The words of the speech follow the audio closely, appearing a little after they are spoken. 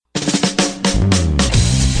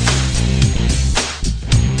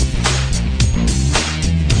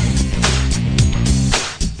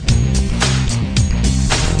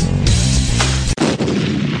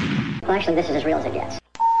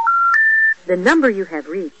The number you have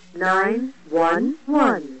reached,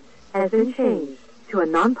 911, has been changed to a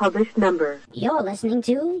non-published number. You're listening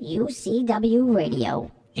to UCW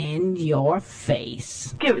Radio. In your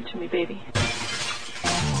face. Give it to me, baby.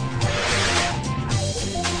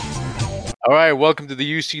 All right, welcome to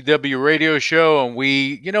the UCW Radio Show, and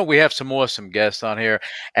we have some awesome guests on here,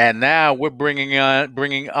 and now we're bringing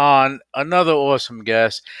on another awesome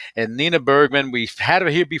guest, and Nina Bergman. We've had her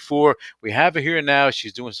here before, we have her here now.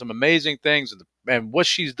 She's doing some amazing things, and what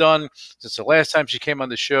she's done since the last time she came on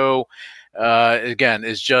the show, again,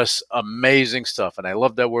 is just amazing stuff, and I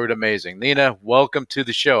love that word, amazing. Nina, welcome to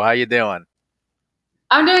the show. How you doing?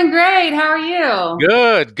 I'm doing great. How are you?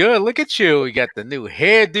 Good. Look at you. You got the new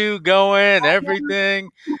hairdo going, everything.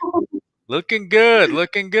 Looking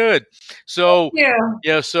good. So,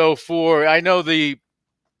 I know the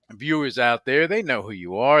viewers out there, they know who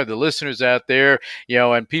you are, the listeners out there,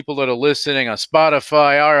 and people that are listening on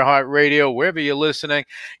Spotify, iHeartRadio, wherever you're listening,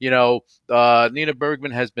 Nina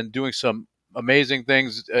Bergman has been doing some amazing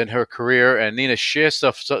things in her career, and Nina, share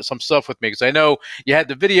some stuff with me, because I know you had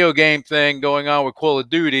the video game thing going on with Call of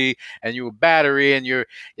Duty, and you were Battery, and you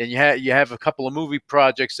have a couple of movie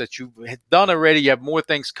projects that you've done already. You have more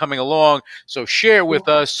things coming along, so share with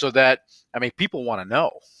us so that people want to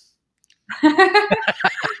know.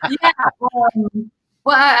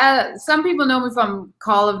 Some people know me from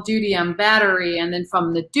Call of Duty and Battery, and then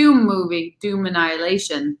from the Doom movie, Doom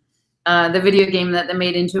Annihilation. The video game that they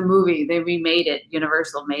made into a movie. They remade it.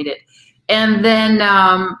 Universal made it. And then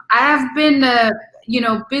I have been,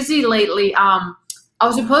 busy lately. I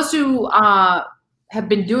was supposed to have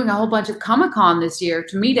been doing a whole bunch of Comic-Con this year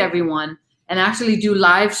to meet everyone and actually do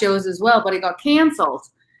live shows as well, but it got canceled.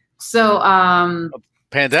 So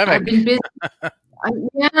pandemic. I've been busy.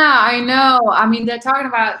 Yeah, I know. They're talking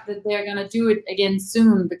about that they're going to do it again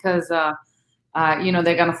soon because, they're going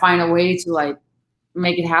to find a way to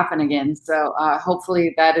make it happen again. So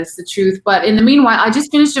hopefully that is the truth. But in the meanwhile, I just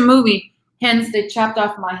finished a movie. Hence, they chopped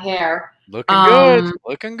off my hair.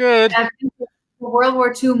 Looking good. It's a World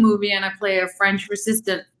War II movie, and I play a French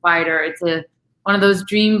resistance fighter. It's one of those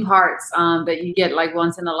dream parts that you get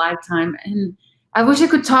once in a lifetime. And I wish I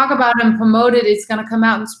could talk about it and promote it. It's going to come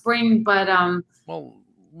out in spring, but well,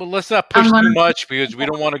 let's not push too much, because we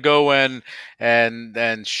don't want to go and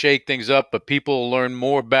shake things up. But people will learn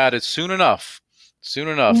more about it soon enough.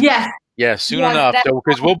 Yes. Yeah, soon enough. So,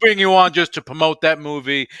 because we'll bring you on just to promote that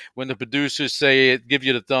movie when the producers say it, give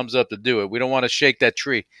you the thumbs up to do it. We don't want to shake that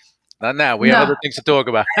tree. Not now. We have other things to talk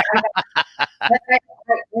about. I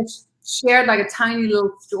shared a tiny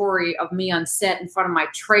little story of me on set in front of my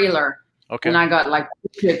trailer. Okay. And I got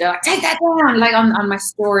they're take that down, on my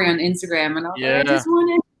story on Instagram. And I was I just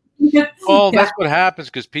want to. Well, that's what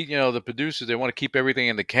happens, because the producers, they want to keep everything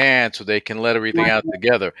in the can so they can let everything out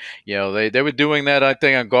together. They were doing that, I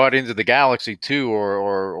think, on Guardians of the Galaxy too,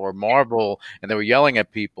 or Marvel, and they were yelling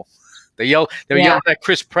at people. They were yelling at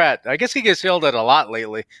Chris Pratt. I guess he gets yelled at a lot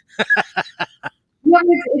lately.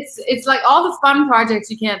 It's like all the fun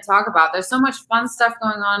projects you can't talk about. There's so much fun stuff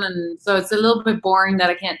going on, and so it's a little bit boring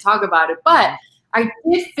that I can't talk about it. But I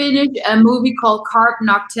did finish a movie called Carpe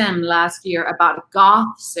Noctem last year about a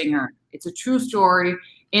goth singer. It's a true story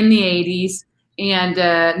in the 80s. And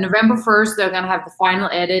November 1st, they're going to have the final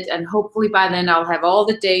edit. And hopefully by then I'll have all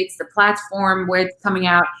the dates, the platform where it's coming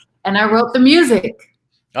out. And I wrote the music.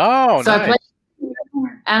 Oh, so nice. I played,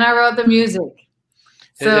 and I wrote the music.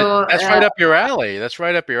 So that's right up your alley. That's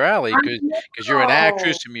right up your alley, because you're an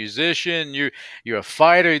actress, a musician, you're a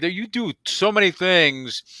fighter. You do so many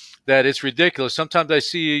things that it's ridiculous. Sometimes I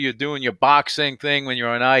see you're doing your boxing thing when you're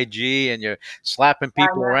on IG and you're slapping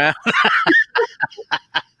people around.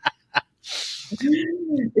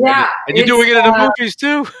 Yeah. And you're doing it in the movies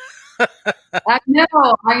too. I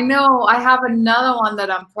know. I have another one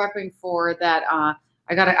that I'm prepping for that I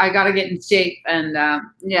gotta get in shape, and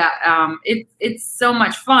it's so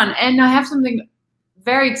much fun. And I have something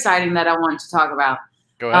very exciting that I want to talk about.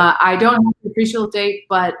 Go ahead. I don't have the official date,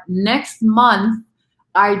 but next month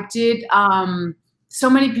I did so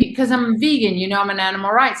many people, because I'm vegan, I'm an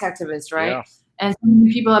animal rights activist, right? Yeah. And so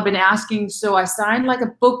many people have been asking, so I signed a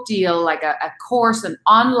book deal, a course, an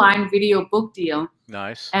online video book deal.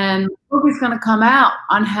 Nice. And the book is going to come out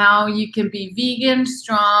on how you can be vegan,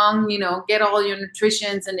 strong, get all your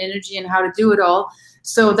nutritions and energy and how to do it all.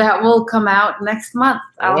 So that will come out next month.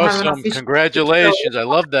 Awesome. Congratulations. I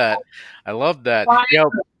love that.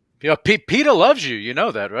 Peter loves you. You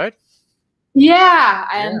know that, right? Yeah.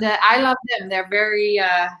 And I love them. They're very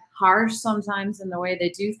harsh sometimes in the way they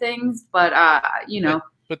do things, but,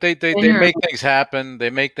 But they make things happen. They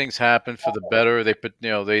make things happen for the better. They put,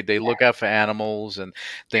 they look out for animals and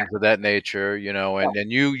things of that nature,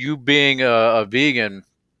 and you being a vegan,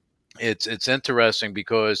 it's interesting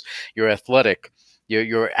because you're athletic.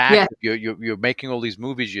 You're active. You're making all these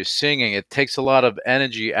movies. You're singing. It takes a lot of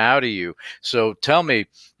energy out of you. So tell me,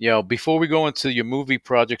 before we go into your movie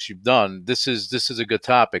projects you've done, this is a good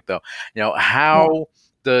topic though. How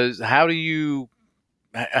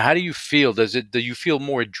do you feel? Do you feel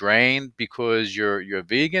more drained because you're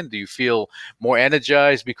vegan? Do you feel more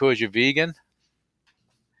energized because you're vegan?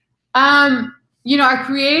 I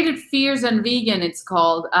created Fears and Vegan, it's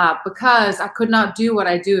called, because I could not do what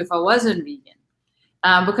I do if I wasn't vegan.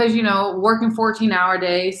 Because, working 14-hour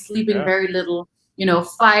days, sleeping very little,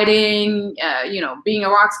 fighting, being a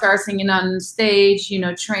rock star, singing on stage,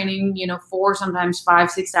 training, 4, sometimes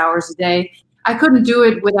 5, 6 hours a day. I couldn't do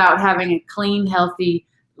it without having a clean, healthy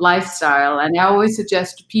lifestyle. And I always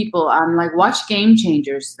suggest to people, I'm like, watch Game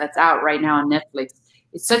Changers. That's out right now on Netflix.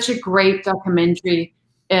 It's such a great documentary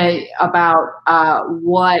about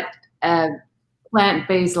what a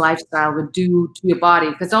plant-based lifestyle would do to your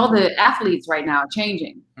body, because all the athletes right now are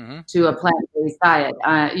changing to a plant-based diet.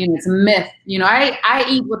 It's a myth. I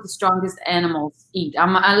eat what the strongest animals eat.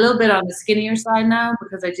 I'm a little bit on the skinnier side now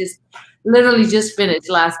because I literally just finished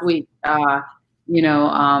last week,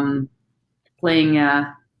 playing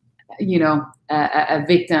a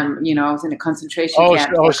victim. I was in a concentration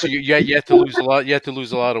camp. So you had to lose a lot. You had to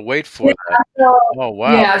lose a lot of weight for that. Oh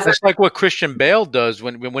wow! Yeah, that's like what Christian Bale does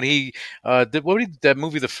when he did that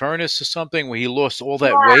movie, The Furnace or something, where he lost all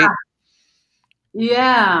that weight.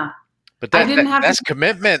 Yeah, but that's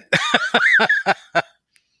commitment.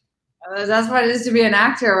 That's what it is to be an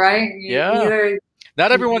actor, right?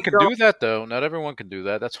 Not everyone can do that, though. Not everyone can do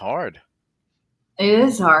that. That's hard. It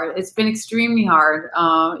is hard. It's been extremely hard.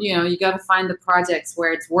 You got to find the projects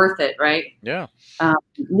where it's worth it, right? Yeah. But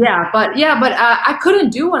I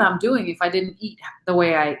couldn't do what I'm doing if I didn't eat the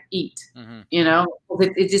way I eat.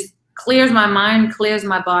 It just clears my mind, clears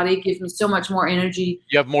my body, gives me so much more energy.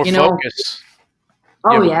 You have more focus.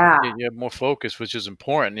 You have more focus, which is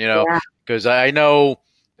important. Because I know.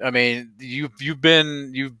 I mean,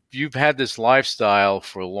 you've had this lifestyle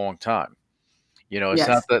for a long time. It's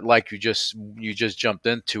not that like you just jumped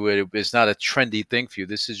into it. It's not a trendy thing for you.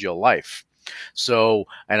 This is your life. So,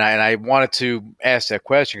 and I wanted to ask that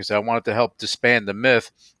question because I wanted to help disband the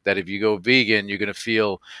myth that if you go vegan, you're going to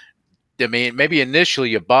feel, maybe initially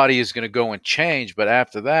your body is going to go and change, but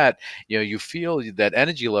after that, you feel that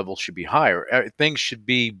energy level should be higher. Things should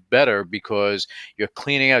be better because you're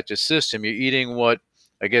cleaning out your system. You're eating what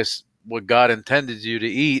God intended you to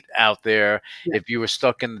eat out there if you were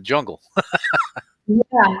stuck in the jungle.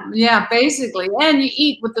 Basically. And you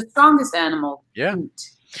eat with the strongest animal. Even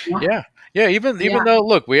though,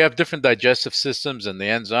 look, we have different digestive systems and the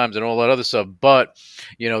enzymes and all that other stuff, but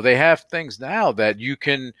they have things now that you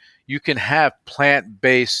can have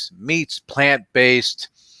plant-based meats, plant-based,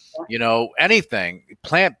 anything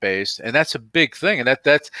plant-based, and that's a big thing. And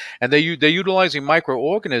they're utilizing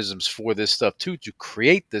microorganisms for this stuff too, to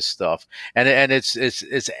create this stuff. And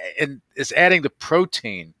it's adding the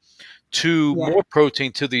protein more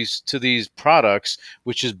protein to these products,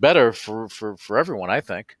 which is better for everyone, I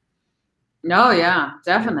think. No, yeah,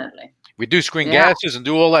 definitely. Reduce green gases and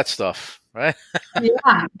do all that stuff, right?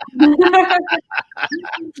 Yeah.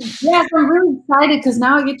 Yes, I'm really excited because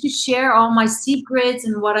now I get to share all my secrets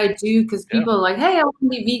and what I do, because people are like, hey, I want to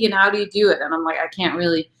be vegan. How do you do it? And I'm like, I can't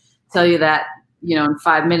really tell you that, in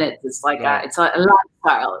 5 minutes. It's like it's a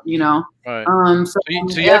lifestyle, Right. So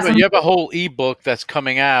you have a whole ebook that's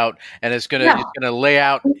coming out, and it's gonna lay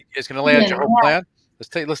out your whole plan.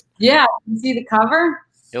 Let's you see the cover.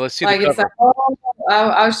 Yeah, let's see the cover.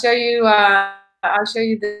 I'll show you. I'll show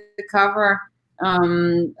you the cover.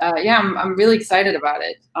 I'm really excited about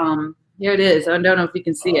it. Here it is. I don't know if you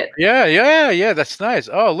can see it. Yeah. That's nice.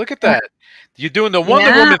 Oh, look at that. You're doing the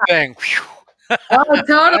Wonder Woman thing. Oh,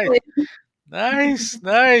 totally. Nice.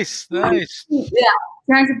 Yeah,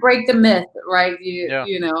 trying to break the myth, right? Of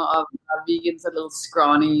vegans a little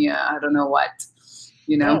scrawny. I don't know what.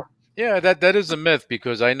 Oh, yeah, that is a myth,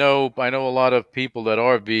 because I know a lot of people that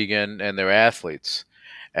are vegan and they're athletes,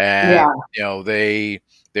 and the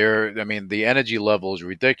energy level is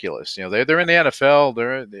ridiculous. They're in the NFL,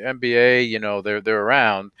 they're in the NBA. They're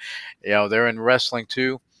around. They're in wrestling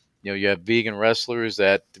too. You have vegan wrestlers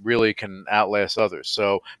that really can outlast others.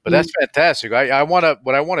 So, but that's fantastic. What I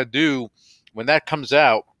want to do when that comes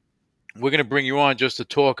out, we're going to bring you on just to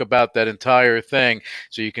talk about that entire thing,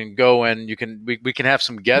 so you can go and we can have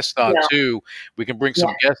some guests on too. We can bring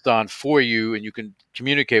some guests on for you, and you can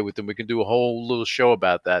communicate with them. We can do a whole little show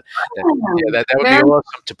about that. That would be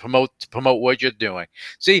awesome to promote what you're doing.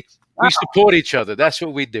 See, we support each other. That's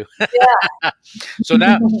what we do. So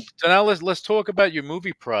now let's talk about your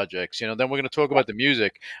movie projects. Then we're going to talk about the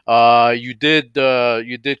music. You did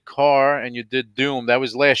Car and you did Doom. That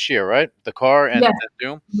was last year, right? The Car and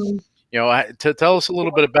Doom. Tell us a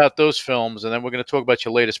little bit about those films, and then we're going to talk about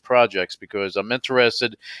your latest projects, because I'm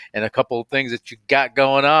interested in a couple of things that you got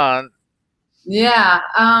going on. Yeah.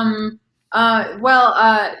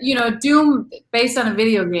 Doom, based on a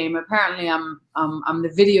video game. Apparently, I'm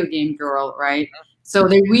the video game girl, right? So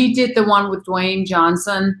we did the one with Dwayne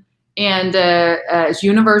Johnson, and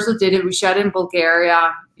Universal did it. We shot it in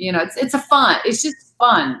Bulgaria. It's just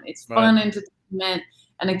fun. It's fun entertainment.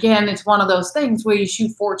 And again, it's one of those things where you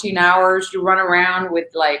shoot 14 hours. You run around with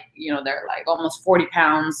they're like almost 40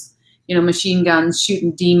 pounds. Machine guns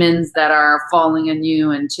shooting demons that are falling on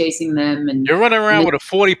you and chasing them. And you're running around with a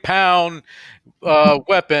 40-pound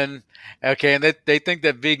weapon. Okay, and they think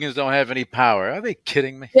that vegans don't have any power. Are they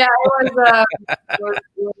kidding me? Yeah,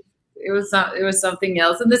 it was something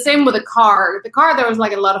else. And the same with the Car. The Car, there was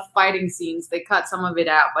like a lot of fighting scenes. They cut some of it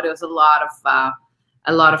out, but it was a lot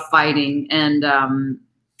of fighting. And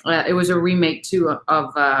it was a remake too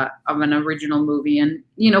of an original movie, and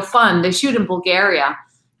fun. They shoot in Bulgaria.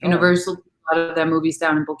 Universal, a lot of their movies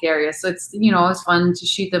down in Bulgaria, so it's it's fun to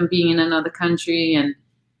shoot them being in another country, and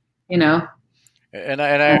And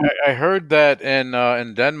I heard that in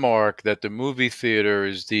Denmark, that the movie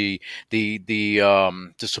theaters, the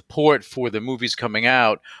support for the movies coming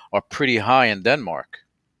out are pretty high in Denmark.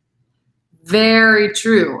 Very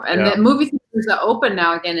true. And the movie theaters are open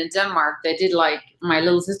now again in Denmark. They did, like, my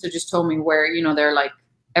little sister just told me, where they're like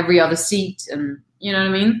every other seat, and you know what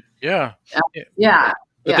I mean? Yeah.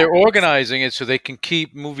 But they're organizing it so they can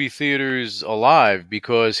keep movie theaters alive,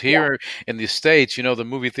 because here in the States, the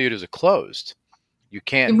movie theaters are closed. You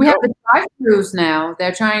can't. We have the drive-thrus now.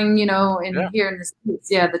 They're trying, here in the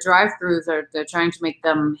States. Yeah, the drive-thrus they're trying to make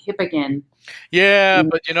them hip again. Yeah,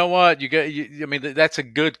 but you know what? I mean, that's a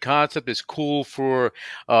good concept. It's cool for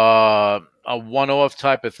a one-off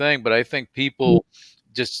type of thing, but I think people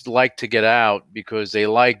just like to get out because they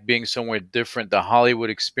like being somewhere different, the Hollywood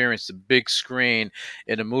experience, the big screen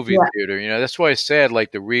in a movie theater. That's why I said,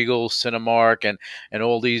 like, the Regal, Cinemark, and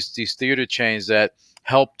all these theater chains that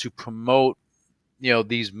help to promote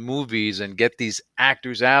these movies and get these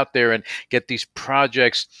actors out there and get these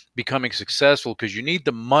projects becoming successful, because you need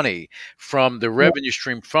the money from the revenue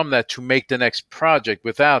stream from that to make the next project.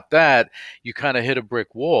 Without that, you kind of hit a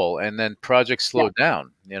brick wall, and then projects slow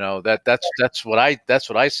down. That's what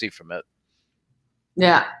I see from it.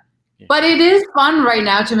 Yeah. But it is fun right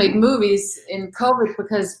now to make movies in COVID,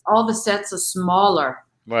 because all the sets are smaller.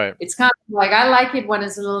 Right. It's kind of like, I like it when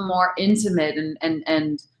it's a little more intimate,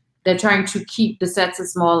 and they're trying to keep the sets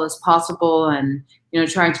as small as possible, and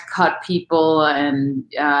trying to cut people, and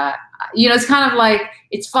it's kind of like,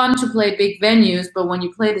 it's fun to play big venues, but when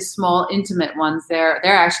you play the small intimate ones, they're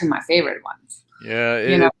actually my favorite ones.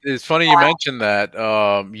 Yeah, it's funny you mentioned that.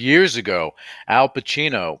 Years ago, Al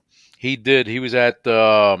Pacino, he was at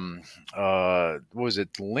what was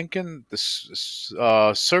it, Lincoln, the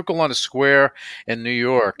Circle on the Square in New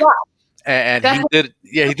York. And he did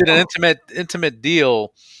an intimate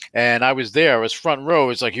deal, and I was there. I was front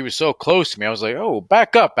row. It's like he was so close to me. I was like, "Oh,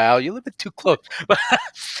 back up, Al! You're a little bit too close."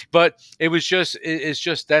 But it's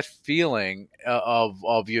just that feeling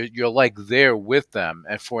of you're like there with them.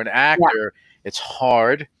 And for an actor, it's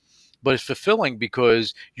hard, but it's fulfilling,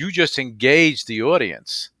 because you just engage the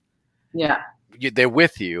audience. Yeah, they're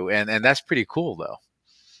with you, and that's pretty cool, though.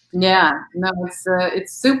 Yeah, no,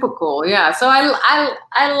 it's super cool. Yeah, so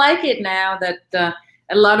I like it now that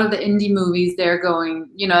a lot of the indie movies, they're going,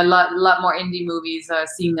 a lot more indie movies are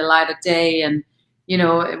seeing the light of day, and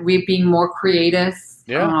we're being more creative.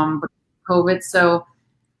 With COVID, so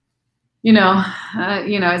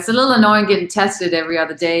it's a little annoying getting tested every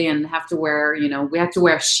other day and have to wear, we have to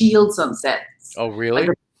wear shields on sets. Oh, really?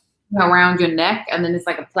 Like, around your neck, and then it's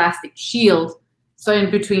like a plastic shield. So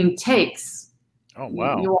in between takes. Oh,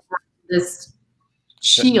 wow. You want this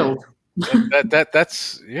shield.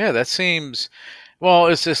 That seems, well,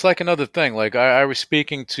 it's like another thing. Like, I was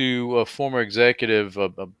speaking to a former executive,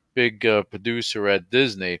 a big producer at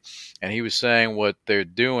Disney, and he was saying what they're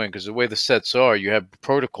doing, because the way the sets are, you have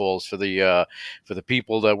protocols for the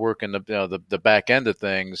people that work in the back end of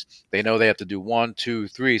things. They know they have to do 1, 2,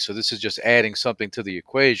 3. So this is just adding something to the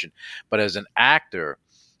equation. But as an actor,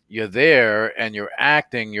 you're there and you're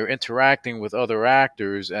acting, you're interacting with other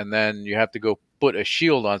actors, and then you have to go put a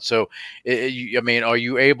shield on. So, I mean, are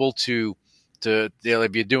you able to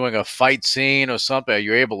if you're doing a fight scene or something, are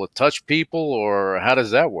you able to touch people, or how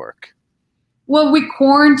does that work? Well, we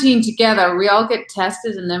quarantine together. We all get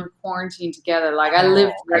tested and then we quarantine together. Like I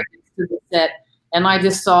lived right next to the set, and I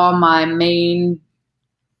just saw my main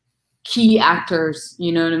key actors.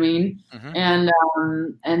 You know what I mean? Mm-hmm.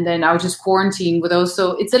 And then I was just quarantined with those.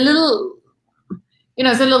 So it's a little,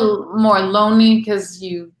 it's a little more lonely because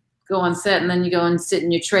you go on set and then you go and sit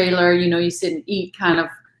in your trailer. You sit and eat kind of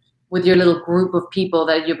with your little group of people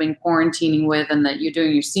that you've been quarantining with and that you're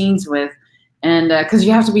doing your scenes with. And because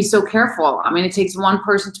you have to be so careful. I mean, it takes one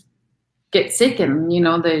person to get sick and,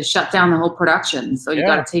 they shut down the whole production. So you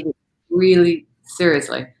got to take it really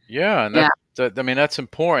seriously. Yeah. And that's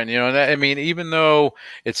important. Even though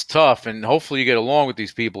it's tough, and hopefully you get along with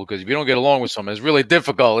these people, because if you don't get along with someone, it's really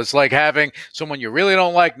difficult. It's like having someone you really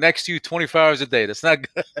don't like next to you 24 hours a day. That's not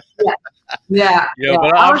good. Yeah.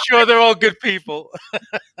 But I'm sure they're all good people.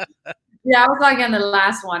 Yeah, I was like in the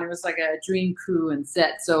last one. It was like a dream crew and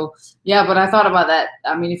set. So, yeah, but I thought about that.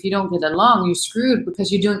 I mean, if you don't get along, you're screwed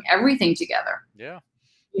because you're doing everything together. Yeah.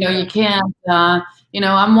 You can't,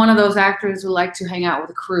 I'm one of those actors who like to hang out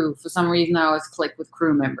with a crew. For some reason, I always click with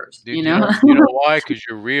crew members, You know why? Because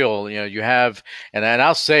you're real. You have, and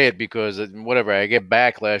I'll say it because whatever, I get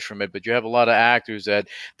backlash from it, but you have a lot of actors that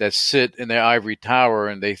sit in their ivory tower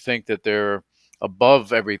and they think that they're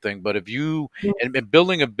above everything. But if you, and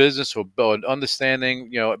building a business or understanding,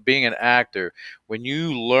 being an actor, when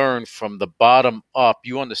you learn from the bottom up,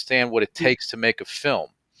 you understand what it takes to make a film.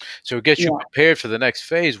 So it gets you prepared for the next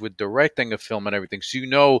phase with directing a film and everything.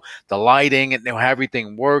 So the lighting and how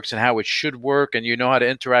everything works and how it should work, and how to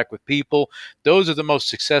interact with people. Those are the most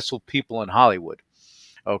successful people in Hollywood.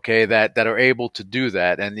 Okay, that are able to do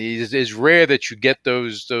that, and it's rare that you get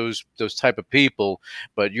those type of people.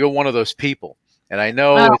 But you're one of those people, and I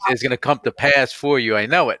know it's going to come to pass for you. I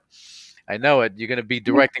know it. You're going to be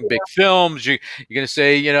directing big films. You're going to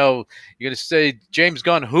say, you're going to say James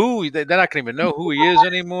Gunn, who? They're not going to even know who he is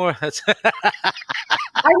anymore. I just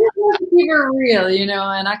want to keep it real,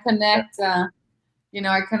 and I connect, I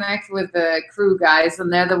connect with the crew guys,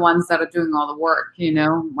 and they're the ones that are doing all the work,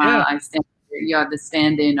 while I stand there, you have the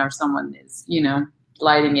stand-in or someone is,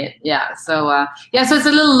 lighting it. Yeah. So, so it's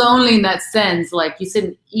a little lonely in that sense. Like you sit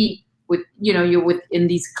and eat with, you're within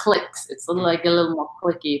these cliques. It's like a little more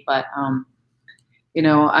cliquey, but,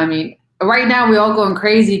 right now we're all going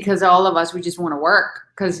crazy because all of us, we just want to work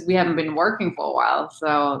because we haven't been working for a while.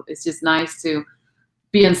 So it's just nice to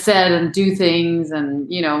be on set and do things and,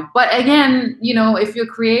 but again, if you're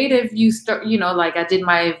creative, you start, like I did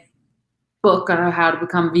my book on how to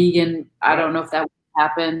become vegan. I don't know if that would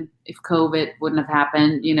happen if COVID wouldn't have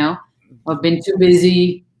happened, I've been too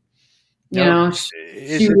busy.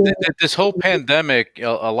 This whole pandemic,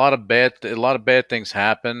 a lot of bad things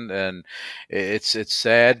happened, and it's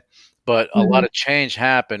sad, but a lot of change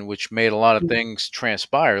happened, which made a lot of things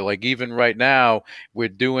transpire. Like even right now, we're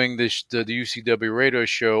doing the UCW Radio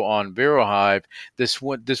Show on Vero Hive. This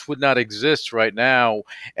would not exist right now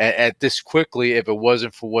at this quickly if it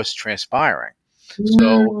wasn't for what's transpiring.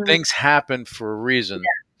 So things happen for a reason.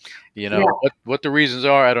 What the reasons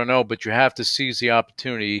are, I don't know, but you have to seize the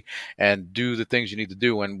opportunity and do the things you need to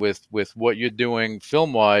do. And with what you're doing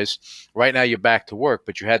film wise, right now you're back to work,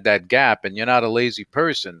 but you had that gap, and you're not a lazy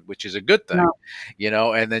person, which is a good thing.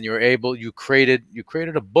 And then you created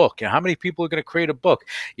a book. How many people are going to create a book?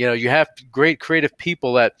 You have great creative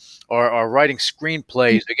people that are writing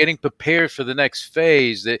screenplays. They're getting prepared for the next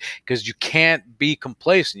phase, because you can't be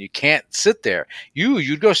complacent. You can't sit there.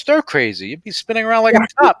 You'd go stir crazy. You'd be spinning around like a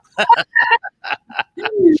top. I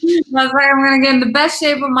was like, I'm going to get in the best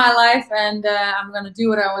shape of my life, and I'm going to do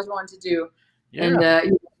what I always wanted to do, and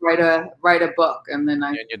write a book. And then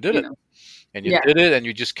you did it, and you did it, and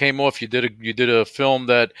you just came off. You did a film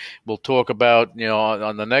that we'll talk about,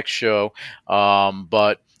 on the next show.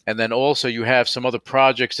 And then also you have some other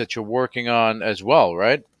projects that you're working on as well,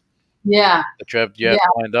 right? Yeah. That you have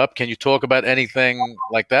lined up. Can you talk about anything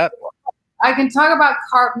like that? I can talk about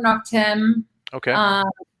Carp Noctem. Okay.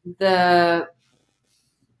 The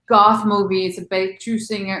goth movie. It's a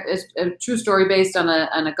true story based on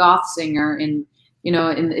a goth singer in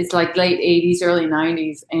it's like late 80s, early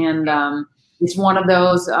 90s, and it's one of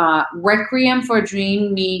those Requiem for a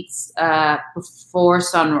Dream meets Before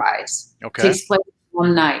Sunrise. Okay. Takes place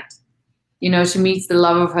one night. She meets the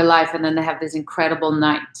love of her life, and then they have this incredible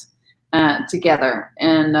night together,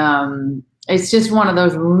 and it's just one of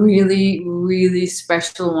those really, really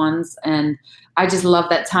special ones. And I just love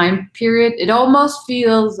that time period. It almost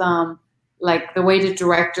feels like the way the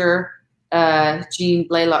director, Gene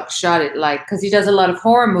Blaylock, shot it, like, because he does a lot of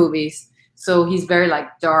horror movies. So he's very like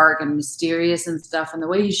dark and mysterious and stuff. And the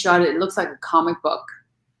way he shot it, it looks like a comic book.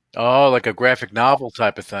 Oh, like a graphic novel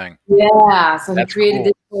type of thing. Yeah. So That's he created cool.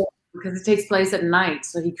 this whole, because it takes place at night.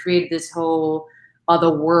 So he created this whole other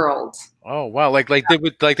world. Oh wow, like they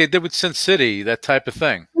did with Sin City, that type of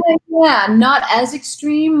thing. Yeah, not as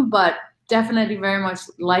extreme, but definitely very much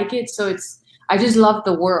like it. So I just love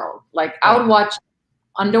the world. Like I would watch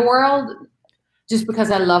Underworld just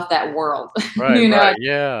because I love that world. Right, You know? right,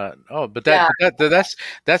 yeah. Oh, but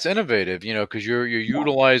that's innovative, you know, because you're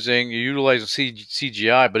utilizing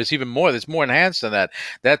CGI, but it's even more. It's more enhanced than that.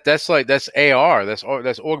 That's AR.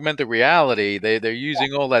 That's augmented reality. They're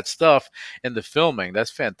using all that stuff in the filming.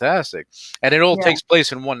 That's fantastic, and it all takes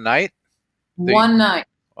place in one night. One night.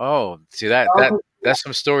 Oh, see that's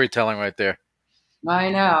some storytelling right there. I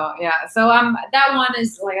know. Yeah. So that one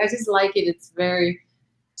is like, I just like it. It's very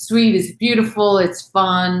sweet. It's beautiful. It's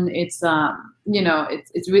fun. It's you know,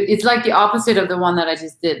 it's like the opposite of the one that I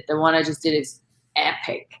just did. The one I just did is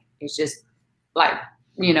epic. It's just like,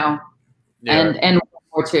 you know, and World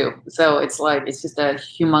War II. So it's like, it's just a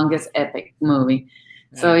humongous epic movie.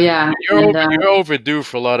 So yeah, you're overdue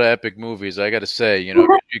for a lot of epic movies. I got to say, you know,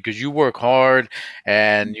 because you work hard,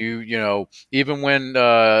 and you know, even when you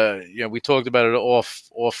know, we talked about it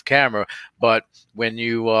off camera, but when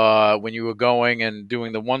you were going and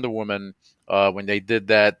doing the Wonder Woman, when they did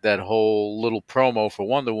that whole little promo for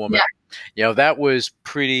Wonder Woman, you know, that was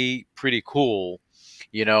pretty cool.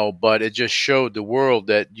 You know, but it just showed the world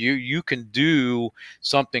that you can do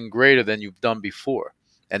something greater than you've done before.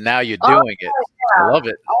 And now you're doing it. I love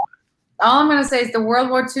it. All I'm going to say is the World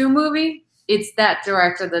War II movie, it's that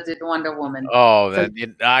director that did Wonder Woman. Oh,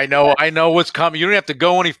 I know what's coming. You don't have to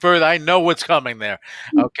go any further. I know what's coming there.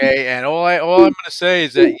 Okay. And all I'm going to say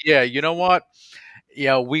is that, yeah, you know what?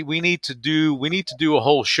 Yeah, we need to do a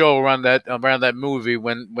whole show around that movie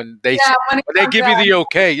when they give you the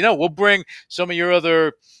okay. You know, we'll bring some of your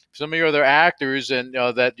other actors and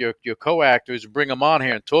that your co-actors, bring them on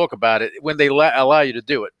here and talk about it when they allow you to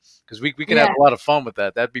do it, because we can have a lot of fun with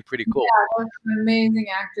that. That'd be pretty cool. Yeah, there's some amazing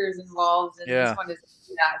actors involved, and this one is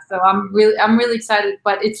so I'm really excited.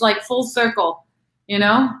 But it's like full circle, you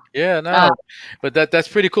know? Yeah, no, but that's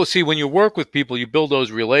pretty cool. See, when you work with people, you build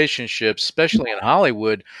those relationships, especially in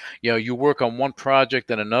Hollywood. You know, you work on one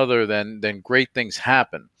project and another, then great things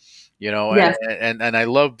happen. You know, and I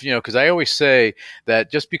love, you know, because I always say that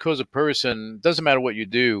just because a person, doesn't matter what you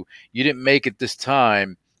do, you didn't make it this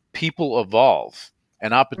time, people evolve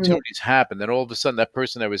and opportunities happen. Then all of a sudden that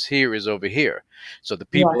person that was here is over here. So the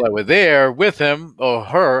people that were there with him or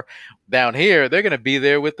her down here, they're going to be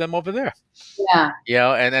there with them over there. Yeah. You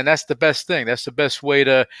know, and that's the best thing. That's the best way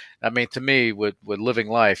to, I mean, to me, with living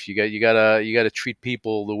life, you gotta treat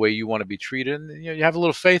people the way you want to be treated. And, you know, you have a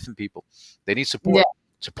little faith in people. They need support. Yeah.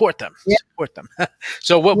 Support them. Support them.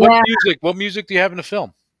 So what music do you have in the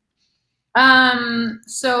film? In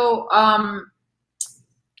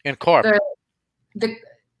Carp. The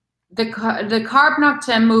Carp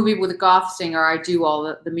Noctem movie with a goth singer, I do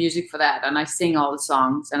all the music for that, and I sing all the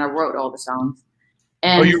songs, and I wrote all the songs.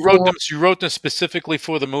 And you wrote them. You wrote them specifically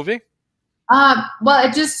for the movie? Well,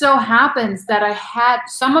 it just so happens that I had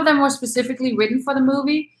some of them were specifically written for the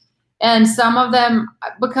movie. And some of them,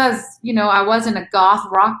 because, you know, I was in a goth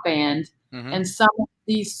rock band, and some of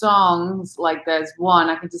these songs, like there's one,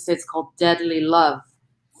 I can just say it's called Deadly Love,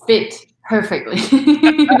 fit perfectly.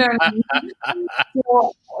 You know what I mean?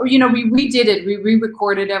 So, you know, we did it. We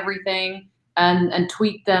re-recorded everything and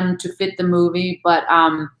tweaked them to fit the movie. But,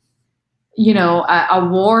 you know, I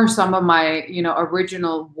wore some of my, you know,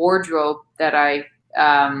 original wardrobe that I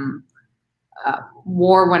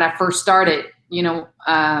wore when I first started. You know,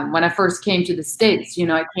 when I first came to the States, you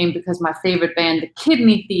know, I came because my favorite band, the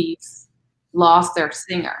Kidney Thieves, lost their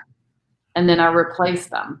singer, and then I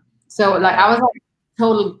replaced them. So, like, I was like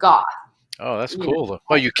total goth. Oh, that's cool.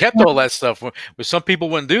 Well, you kept all that stuff. Well, some people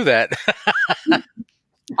wouldn't do that.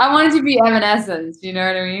 I wanted to be Evanescence. You know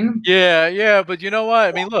what I mean? Yeah. But you know what?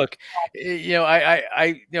 I mean, look, you know,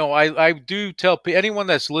 I do tell anyone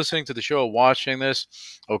that's listening to the show or watching this,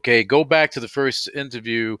 okay, go back to the first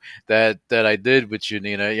interview that I did with you,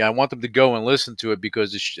 Nina. Yeah, I want them to go and listen to it,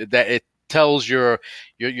 because it tells your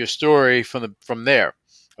story from there.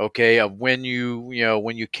 Okay, of when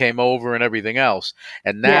you came over and everything else,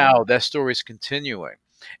 and now that story is continuing.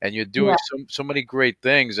 And you're doing so many great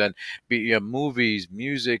things, and movies,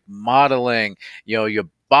 music, modeling. You know, you're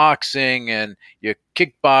boxing and you're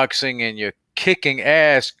kickboxing and you're kicking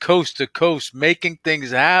ass coast to coast, making things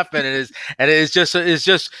happen.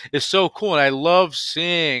 It's so cool. And I love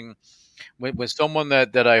seeing when someone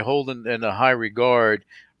that I hold in a high regard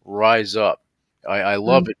rise up. I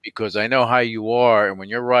love it because I know how you are, and when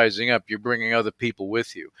you're rising up, you're bringing other people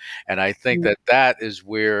with you. And I think that is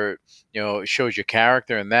where, it shows your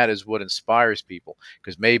character, and that is what inspires people,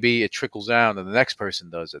 because maybe it trickles down and the next person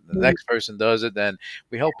does it, and the next person does it, then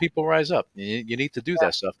we help people rise up. You need to do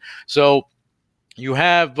that stuff. So you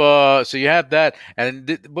have that,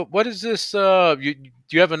 and what is this? Do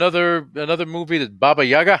you have another movie, that Baba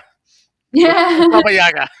Yaga? Yeah. Baba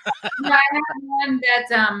Yaga. Yeah, I have one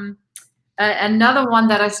that another one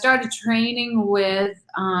that I started training with.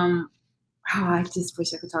 I just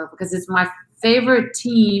wish I could talk, because it's my favorite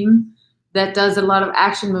team that does a lot of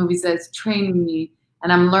action movies that's training me,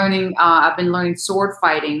 and I'm learning. I've been learning sword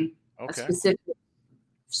fighting, a specific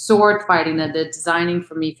sword fighting that they're designing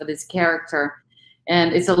for me for this character,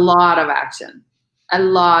 and it's a lot of action. Like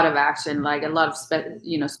a lot of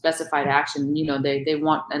specified action. They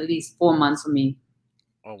want at least 4 months from me.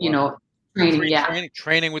 Oh, wow. Training.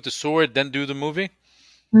 Training with the sword, then do the movie.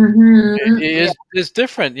 Mm-hmm. It's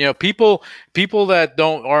different. People that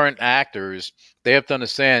aren't actors, they have to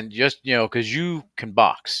understand, just because you can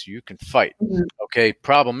box, you can fight. Mm-hmm. Okay.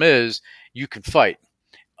 Problem is, you can fight.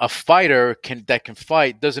 A fighter that can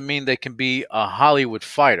fight doesn't mean they can be a Hollywood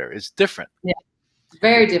fighter. It's different. Yeah.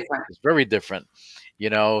 Very different. It's very different.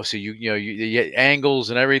 So you get angles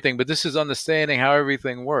and everything, but this is understanding how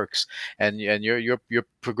everything works, and your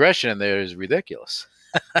progression in there is ridiculous.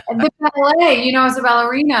 And the ballet, as a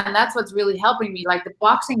ballerina, and that's what's really helping me. Like, the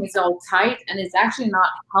boxing is all tight, and it's actually not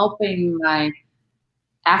helping my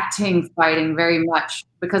fighting very much,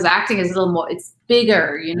 because acting is a little more, it's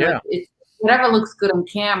bigger, it's whatever looks good on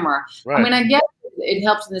camera. Right. I mean, I guess it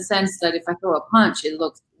helps in the sense that if I throw a punch, it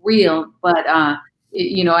looks real, but and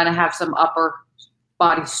I have some upper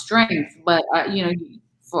body strength, but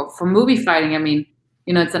for movie fighting, I mean,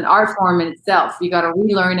 it's an art form in itself. You got to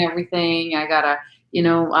relearn everything. I gotta,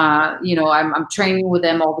 I'm training with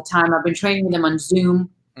them all the time. I've been training with them on Zoom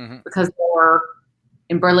because they were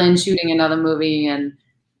in Berlin shooting another movie, and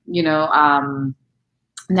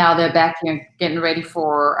now they're back here getting ready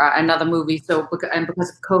for another movie. So because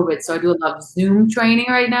of COVID, so I do a lot of Zoom training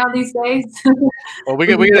right now these days. Well, we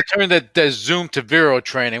got to turn that Zoom to Vero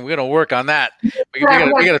training. We're going to work on that. We got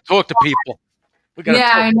to talk to people. We got to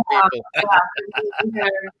talk to people. We got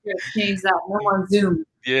to change that. No more Zoom.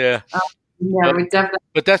 Yeah. We definitely.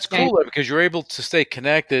 But that's cool, because you're able to stay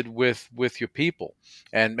connected with your people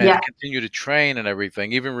and continue to train and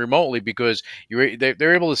everything, even remotely, because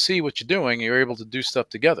they're able to see what you're doing. You're able to do stuff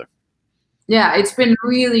together. Yeah, it's been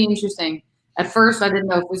really interesting. At first, I didn't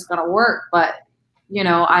know if it was going to work, but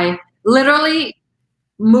I literally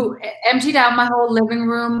emptied out my whole living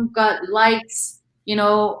room, got lights,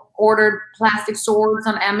 ordered plastic swords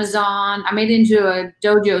on Amazon. I made it into a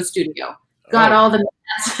dojo studio. Got all the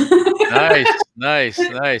mats. Nice.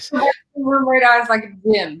 The room right now is like a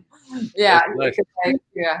gym. Yeah. Nice.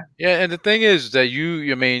 Yeah, and the thing is that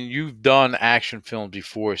you've done action films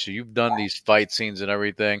before, so you've done these fight scenes and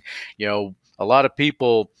everything. A lot of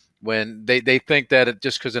people, when they think that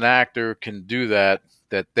just because an actor can do that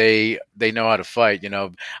they know how to fight.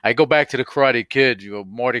 I go back to the Karate Kid.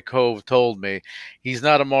 Marty Cove told me he's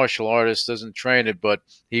not a martial artist, doesn't train it, but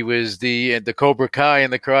he was the Cobra Kai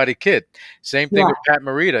and the Karate Kid. Same thing with Pat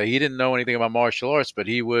Morita. He didn't know anything about martial arts, but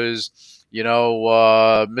he was,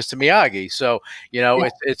 Mr. Miyagi. So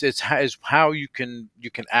it's how you can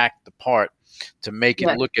act the part to make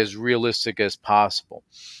it look as realistic as possible.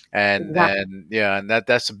 And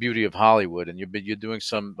that's the beauty of Hollywood, and you're doing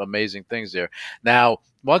some amazing things there. Now,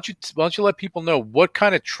 why don't you let people know what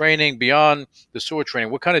kind of training, beyond the sword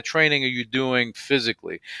training, what kind of training are you doing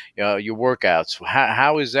physically? Your workouts.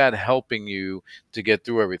 How is that helping you to get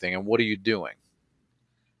through everything, and what are you doing?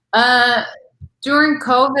 During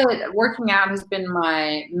COVID, working out has been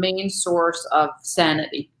my main source of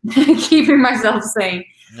sanity, keeping myself sane.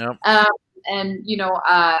 Yep. And,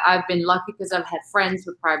 I've been lucky because I've had friends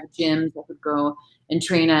with private gyms I could go and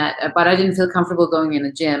train at, but I didn't feel comfortable going in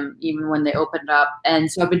a gym even when they opened up.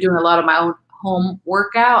 And so I've been doing a lot of my own home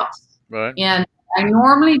workouts. Right. And I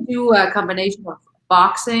normally do a combination of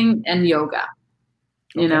boxing and yoga,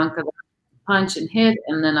 because I punch and hit.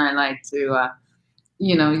 And then I like to,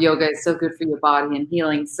 yoga is so good for your body and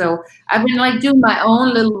healing. So I've been doing my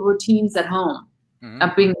own little routines at home. Mm-hmm.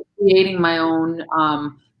 I've been creating my own,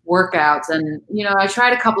 workouts, and I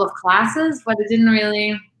tried a couple of classes, but it didn't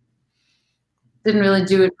really didn't really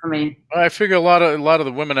do it for me. I figure a lot of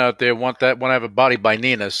the women out there want to have a body by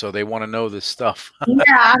Nina, so they want to know this stuff. Yeah,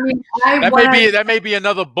 I mean, that may be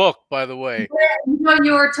another book, by the way.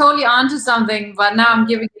 You were totally onto something, but now I'm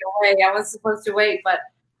giving it away. I was supposed to wait, but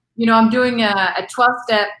I'm doing a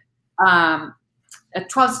 12-step,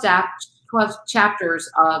 12 chapters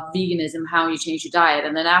of veganism, how you change your diet,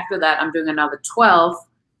 and then after that, I'm doing another 12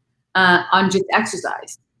 on just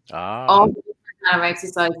exercise. All the kind of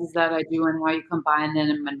exercises that I do and how you combine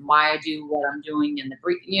them and why I do what I'm doing and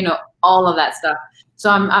all of that stuff. So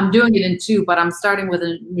I'm doing it in 2, but I'm starting with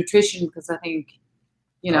a nutrition because I think,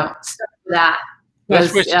 start with that.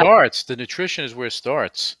 That's where it starts. The nutrition is where it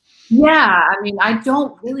starts. Yeah. I mean, I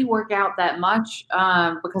don't really work out that much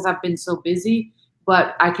because I've been so busy,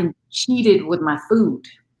 but I can cheat it with my food.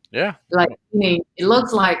 Yeah. Like, it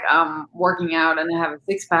looks like I'm working out and I have a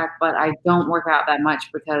 6-pack, but I don't work out that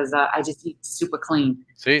much because I just eat super clean.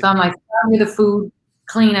 See? So I'm like, start with the food,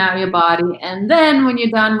 clean out your body. And then when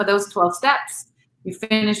you're done with those 12 steps, you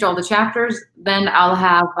finish all the chapters, then I'll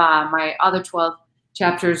have my other 12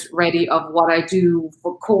 chapters ready of what I do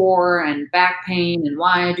for core and back pain and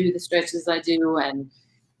why I do the stretches I do and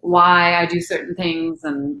why I do certain things.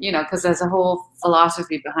 And, because there's a whole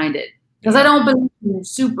philosophy behind it. Because I don't believe in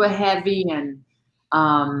super heavy and,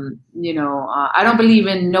 I don't believe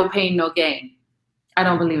in no pain, no gain. I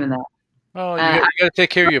don't believe in that. Oh, you got to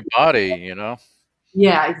take care of your body,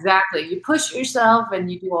 Yeah, exactly. You push yourself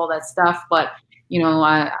and you do all that stuff. But,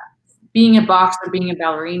 being a boxer, being a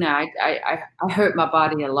ballerina, I hurt my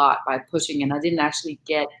body a lot by pushing, and I didn't actually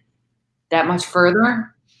get that much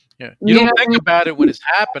further. Yeah. You don't think about it when it's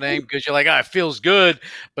happening because you're like, it feels good.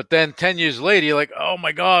 But then 10 years later, you're like, oh,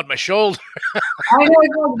 my God, my shoulder. I know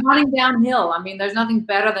it goes running downhill. I mean, there's nothing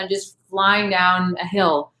better than just flying down a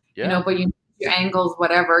hill, but your ankles,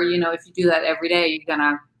 whatever, if you do that every day, you're going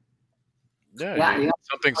to.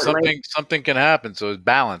 Something can happen. So it's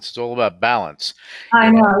balance. It's all about balance.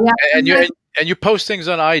 I know. Yeah. And you post things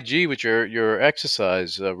on IG with your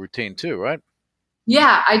exercise routine too, right?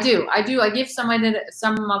 Yeah, I do. I give some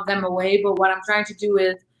of them away, but what I'm trying to do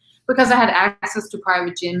is, because I had access to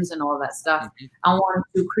private gyms and all that stuff, I wanted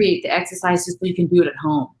to create the exercises so you can do it at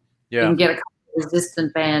home. Yeah. You can get a couple of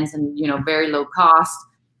resistant bands and, very low cost.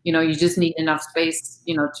 You just need enough space,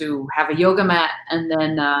 to have a yoga mat, and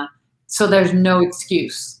then so there's no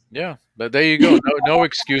excuse. Yeah, but there you go. No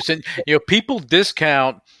excuse. And, people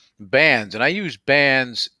discount bands, and I use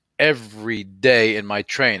bands every day in my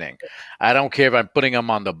training. I don't care if I'm putting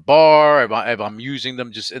them on the bar, if I'm using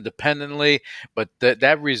them just independently, but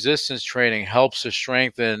that resistance training helps to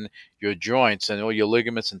strengthen your joints and all your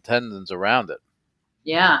ligaments and tendons around it.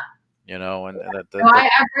 Yeah. I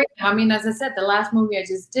agree. I mean, as I said, the last movie I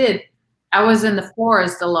just did, I was in the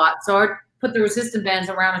forest a lot. So I put the resistant bands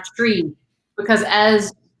around a tree because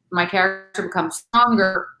as my character becomes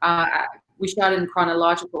stronger, we shot in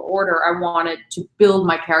chronological order. I wanted to build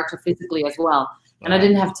my character physically as well. And I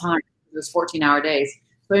didn't have time. It was 14-hour days.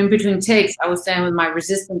 So in between takes, I was standing with my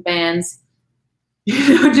resistant bands,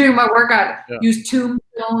 doing my workout, use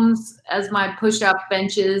tombstones as my push-up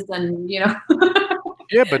benches and, Yeah,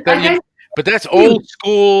 but then but that's old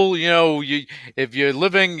school, if you're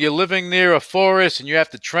living near a forest and you have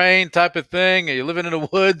to train type of thing, and you're living in the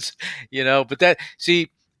woods, but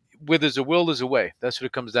where there's a will, there's a way. That's what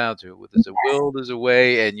it comes down to. Where there's a will, there's a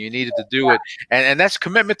way, and you needed to do it. And that's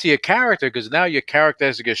commitment to your character, because now your character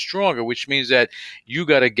has to get stronger, which means that you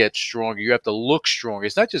got to get stronger. You have to look stronger.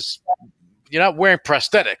 It's not just, you're not wearing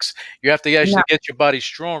prosthetics. You have to actually get your body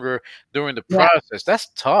stronger during the process. That's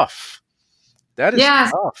tough. That is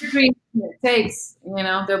tough. It takes,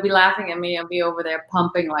 they'll be laughing at me. I'll be over there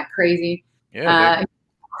pumping like crazy. Yeah.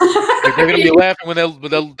 They're going to be laughing when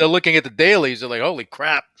they're looking at the dailies. They're like, holy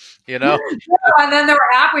crap, And then they were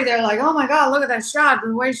happy. They're like, oh my God, look at that shot.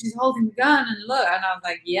 The way she's holding the gun and look. And I was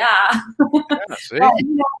like, see? But,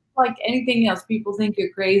 like anything else, people think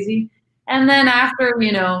you're crazy. And then after,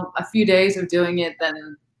 a few days of doing it,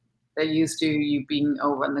 then they're used to you being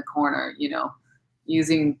over in the corner,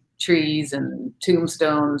 using trees and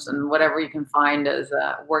tombstones and whatever you can find as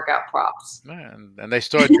workout props. And they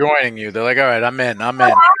start joining you. They're like, all right, I'm in.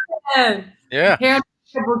 Yeah. Parents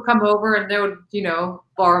would come over and they would,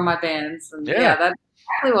 borrow my bands. And that's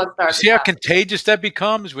exactly what started. See how contagious that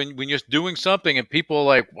becomes when you're doing something and people are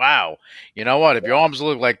like, wow, you know what? If your arms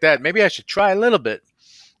look like that, maybe I should try a little bit.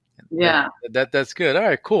 Yeah. That's good. All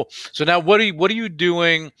right, cool. So now what are you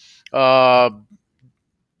doing?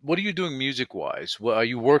 What are you doing music-wise? Are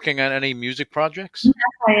you working on any music projects? Yes,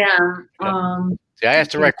 I am. See, I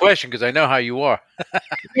asked the right question because I know how you are.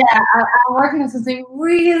 Yeah, I'm working on something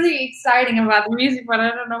really exciting about the music, but I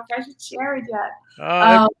don't know if I should share it yet.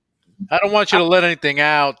 I don't want you to let anything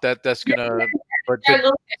out that's gonna.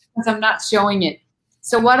 Because I'm not showing it.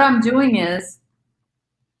 So what I'm doing is,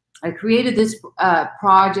 I created this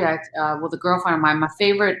project with a girlfriend of mine, my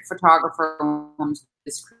favorite photographer,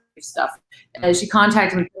 this creative stuff. She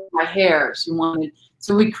contacted me for my hair.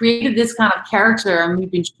 So we created this kind of character, and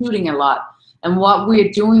we've been shooting a lot. And what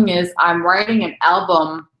we're doing is, I'm writing an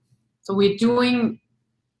album. So we're doing,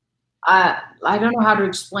 I don't know how to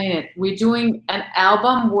explain it. We're doing an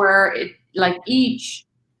album where each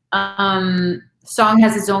song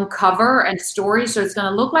has its own cover and story. So it's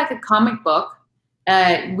going to look like a comic book.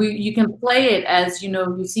 You can play it as,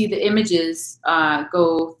 you see the images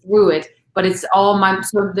go through it, but it's all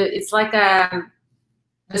it's like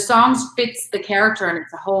the songs fits the character, and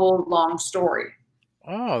it's a whole long story.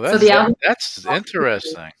 Oh, that's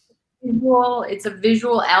interesting. It's a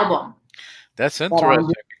visual album. That's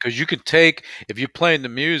interesting because you could take, if you're playing the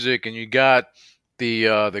music and you got the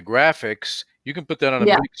graphics, you can put that on a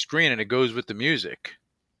big screen and it goes with the music.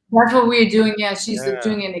 That's what we're doing. Yeah, she's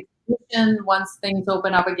doing an exhibition once things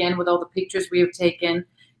open up again with all the pictures we have taken,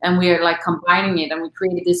 and we are like combining it, and we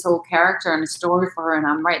created this whole character and a story for her, and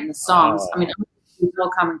I'm writing the songs. I mean, it's all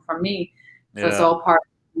coming from me, so it's all part of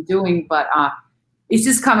what I'm doing, but it's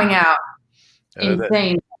just coming out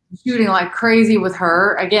insane. Shooting like crazy with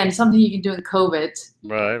her. Again, something you can do in COVID.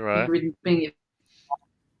 Right.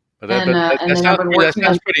 But that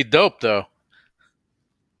sounds pretty dope, though.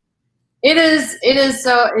 It is.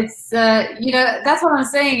 So it's, that's what I'm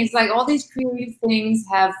saying. It's like all these creative things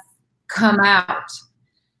have come out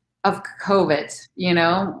of COVID,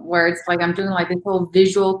 where it's like I'm doing like this whole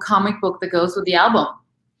visual comic book that goes with the album.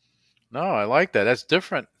 No, I like that. That's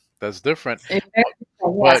different.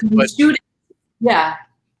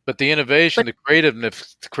 But the innovation, the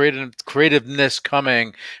creativeness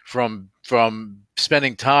coming from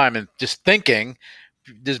spending time and just thinking,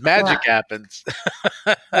 this magic happens.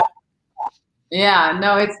 Yeah,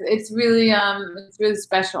 no, it's really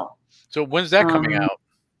special. So when's that coming out?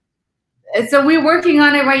 So we're working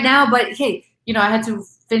on it right now, but hey, I had to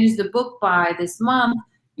finish the book by this month.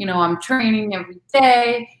 I'm training every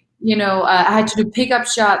day. I had to do pickup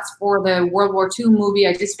shots for the World War II movie.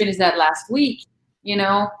 I just finished that last week. You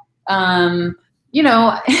have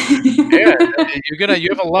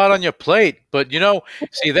a lot on your plate, but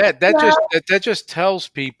see that just tells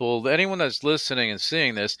people, anyone that's listening and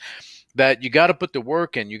seeing this, that you got to put the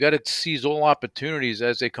work in. You got to seize all opportunities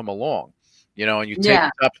as they come along, and you take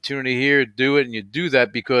this opportunity here, do it, and you do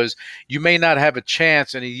that because you may not have a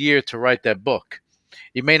chance in a year to write that book.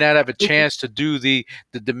 You may not have a chance to do the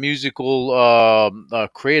musical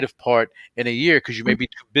creative part in a year because you may be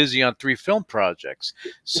too busy on 3 film projects.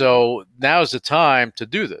 So now's the time to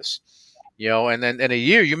do this, and then in a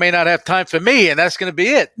year you may not have time for me, and that's going to be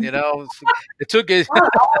it. It took it.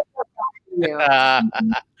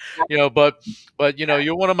 But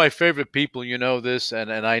you're one of my favorite people. This,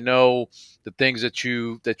 and I know the things that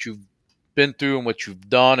you've been through and what you've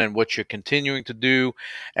done and what you're continuing to do,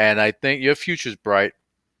 and I think your future's bright.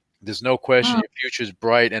 There's no question your future's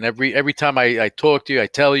bright, and every time I talk to you, I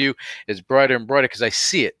tell you it's brighter and brighter because I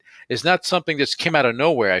see it. It's not something that's came out of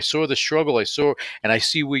nowhere. I saw the struggle, and I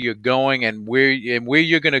see where you're going and where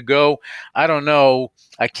you're going to go. I don't know.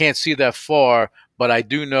 I can't see that far, but I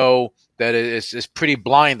do know that it's pretty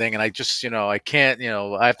blinding, and I just I can't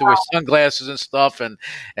I have to wear sunglasses and stuff, and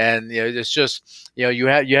it's just you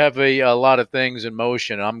have a lot of things in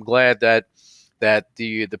motion. I'm glad that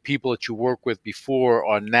the people that you work with before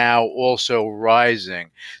are now also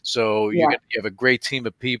rising. So you have a great team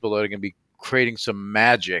of people that are going to be creating some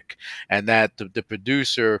magic, and that the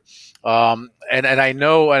producer and I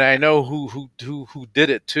know who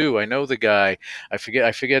did it too. I know the guy. I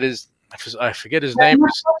forget his name.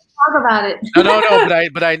 Talk about it. No,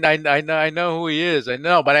 but I know who he is. I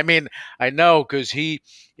know, but I know because he,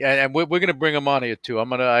 and we're gonna bring him on here too.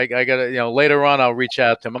 I gotta later on I'll reach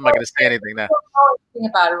out to him. I'm not gonna say anything now.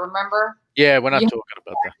 About it, remember? Yeah, we're not talking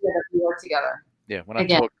about that. We work together. Yeah, we're not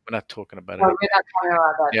talking about it. No, we're not talking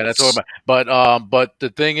about that. Yeah, that's talking about. But the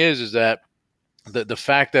thing is that the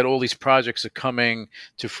fact that all these projects are coming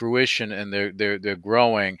to fruition and they're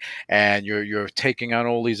growing, and you're taking on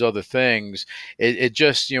all these other things, it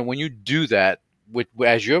just when you do that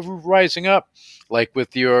as you're rising up, like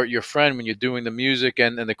with your friend when you're doing the music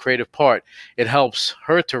and the creative part, it helps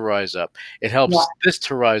her to rise up. It helps this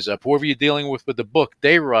to rise up. Whoever you're dealing with the book,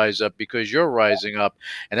 they rise up because you're rising up,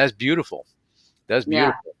 and that's beautiful. That's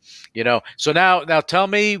beautiful. So now tell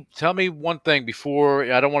me one thing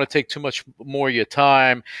before, I don't want to take too much more of your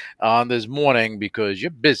time on this morning because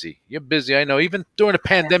you're busy. I know even during the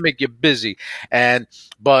pandemic, you're busy.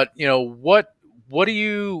 But what do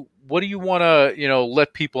you want to,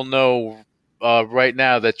 let people know right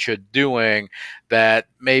now that you're doing that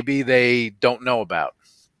maybe they don't know about?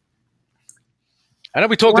 I know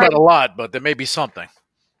we talked about a lot, but there may be something.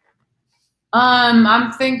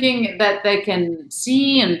 I'm thinking that they can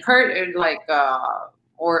see and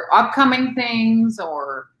or upcoming things,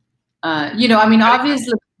 or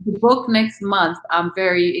obviously the book next month I'm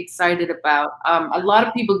very excited about. A lot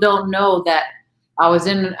of people don't know that I was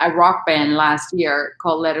in a rock band last year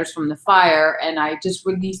called Letters from the Fire, and I just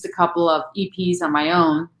released a couple of EPs on my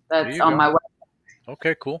own. That's on my website.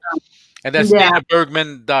 Okay, cool. And that's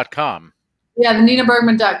NinaBergman.com. Yeah, the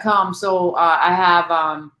NinaBergman.com. So I have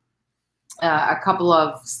a couple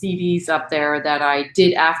of CDs up there that I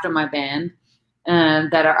did after my band,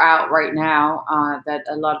 and that are out right now, that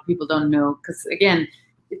a lot of people don't know, because again,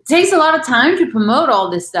 it takes a lot of time to promote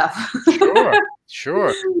all this stuff.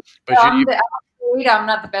 Sure. But I'm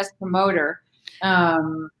not the best promoter.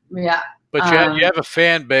 But you have a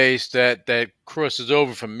fan base that crosses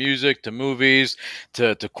over from music to movies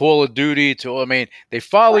to Call of Duty they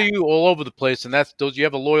follow you all over the place, and you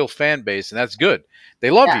have a loyal fan base, and that's good. They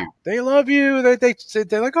love you. They love you.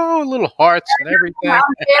 They're like, oh, little hearts and everything.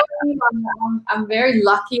 I'm very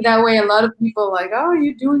lucky that way. A lot of people are like, oh,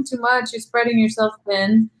 you're doing too much. You're spreading yourself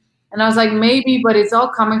thin. And I was like, maybe, but it's all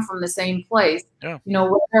coming from the same place. Yeah.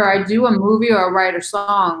 Whether I do a movie or I write a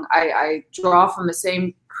song, I draw from the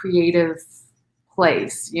same creative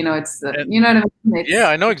place. You know what I mean? Yeah,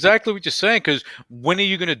 I know exactly what you're saying, because when are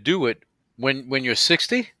you going to do it? When you're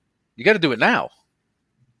 60? You got to do it now.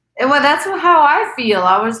 Well, that's how I feel.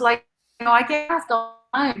 I was like, I get asked all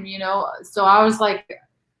the time, so I was like,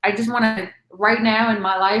 I just want to, right now in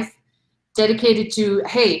my life, dedicated to,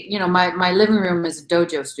 hey, my living room is a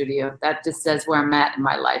dojo studio. That just says where I'm at in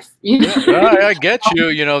my life. Yeah, I get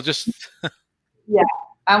you, just. Yeah,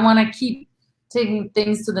 I want to keep taking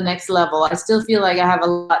things to the next level. I still feel like I have a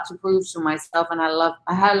lot to prove to myself, and I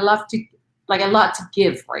have a lot to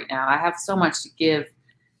give right now. I have so much to give,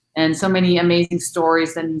 and so many amazing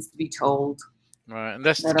stories that needs to be told. Right, and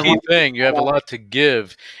that's the key thing. You have a lot to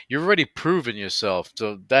give. You've already proven yourself,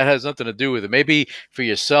 so that has nothing to do with it. Maybe for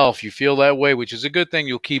yourself, you feel that way, which is a good thing.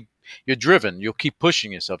 You're driven. You'll keep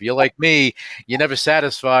pushing yourself. You're like me. You're never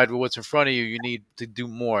satisfied with what's in front of you. You need to do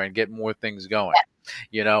more and get more things going.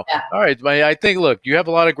 All right. I think, look, you have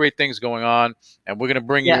a lot of great things going on, and we're going to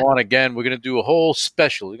bring you on again. We're going to do a whole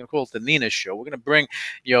special. We're going to call it the Nina Show. We're going to bring,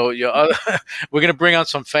 we're going to bring on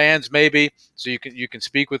some fans maybe, so you can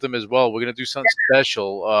speak with them as well. We're going to do something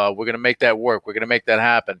special. We're going to make that work. We're going to make that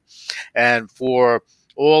happen. And for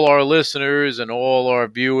all our listeners and all our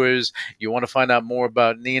viewers, you want to find out more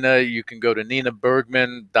about Nina, you can go to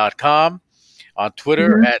NinaBergman.com. On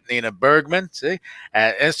Twitter at Nina Bergman,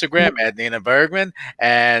 at Instagram at Nina Bergman,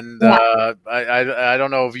 and I don't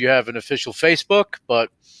know if you have an official Facebook, but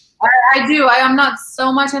I do. I'm not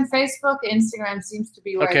so much on Facebook. Instagram seems to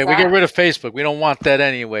be where we get rid of Facebook. We don't want that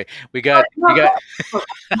anyway. We got.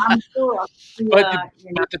 I'm sure.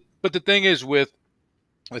 But the thing is with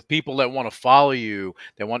people that want to follow you,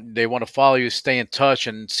 they want to follow you, stay in touch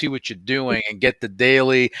and see what you're doing and get the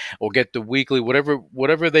daily or get the weekly,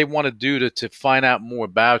 whatever they want to do to find out more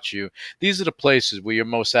about you. These are the places where you're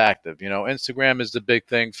most active. Instagram is the big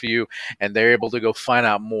thing for you, and they're able to go find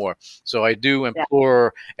out more. So I do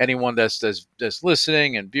implore anyone that's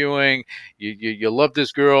listening and viewing, you love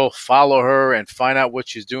this girl, follow her and find out what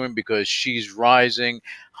she's doing, because she's rising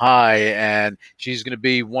high, and she's going to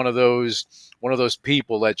be one of those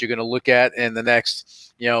people that you're going to look at in the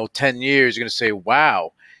next 10 years. You're going to say,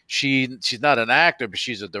 wow, she's not an actor, but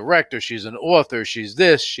she's a director, she's an author, she's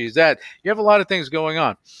this, she's that. You have a lot of things going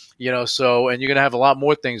on, so, and you're going to have a lot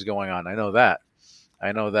more things going on. I know that.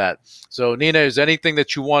 So Nina, is there anything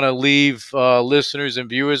that you want to leave listeners and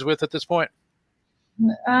viewers with at this point?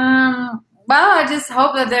 Well, I just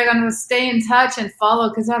hope that they're going to stay in touch and follow,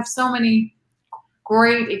 because I have so many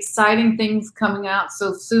great, exciting things coming out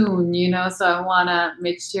so soon, so I want to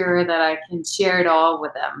make sure that I can share it all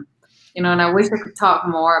with them, and I wish I could talk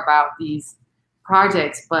more about these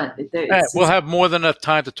projects, but we'll have more than enough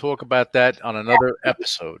time to talk about that on another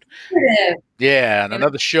episode. Yeah, on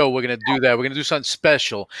another show, we're going to do that. We're going to do something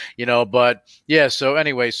special, but yeah, so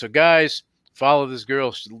anyway, so guys, follow this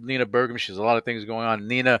girl, Nina Bergman. She has a lot of things going on.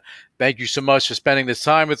 Nina, thank you so much for spending this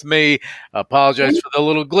time with me. I apologize for the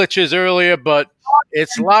little glitches earlier, but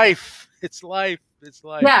it's life. It's life. It's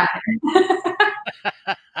life. Yeah.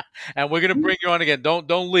 And we're going to bring you on again. Don't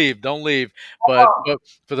leave. But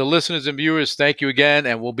for the listeners and viewers, thank you again.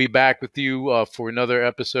 And we'll be back with you for another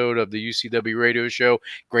episode of the UCW Radio Show.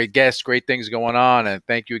 Great guests, great things going on. And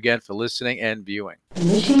thank you again for listening and viewing.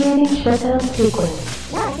 Initiating shutdown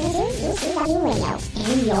sequence. You're listening to UCW Radio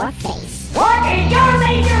in your face. What is your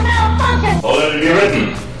major malfunction? So let it be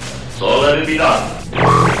written. So let it be done.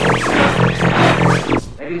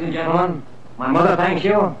 Ladies and gentlemen, my mother thanks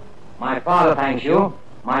you, my father thanks you,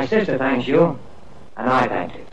 my sister thanks you, and I thank you.